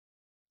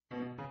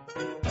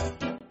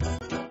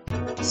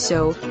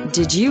So,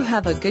 did you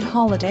have a good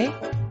holiday?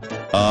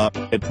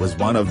 It was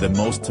one of the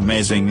most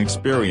amazing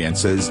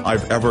experiences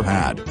I've ever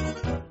had.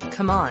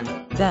 Come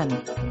on, then.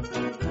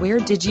 Where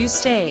did you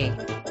stay?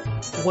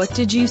 What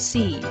did you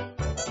see?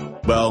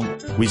 Well,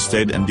 we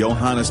stayed in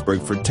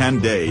Johannesburg for 10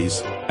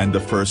 days, and the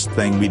first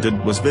thing we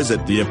did was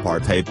visit the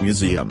Apartheid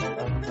Museum.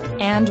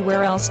 And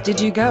where else did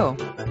you go?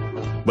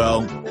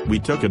 Well, we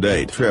took a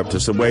day trip to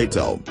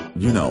Soweto,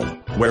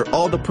 where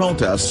all the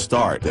protests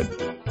started.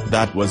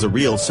 That was a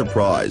real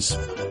surprise.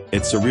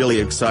 It's a really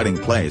exciting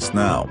place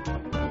now.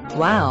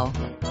 Wow.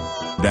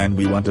 Then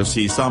we went to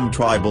see some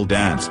tribal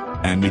dance,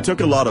 and we took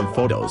a lot of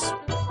photos.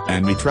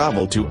 And we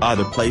traveled to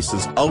other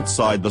places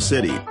outside the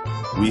city.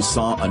 We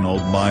saw an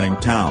old mining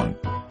town.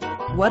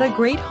 What a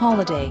great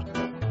holiday.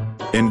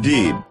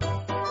 Indeed.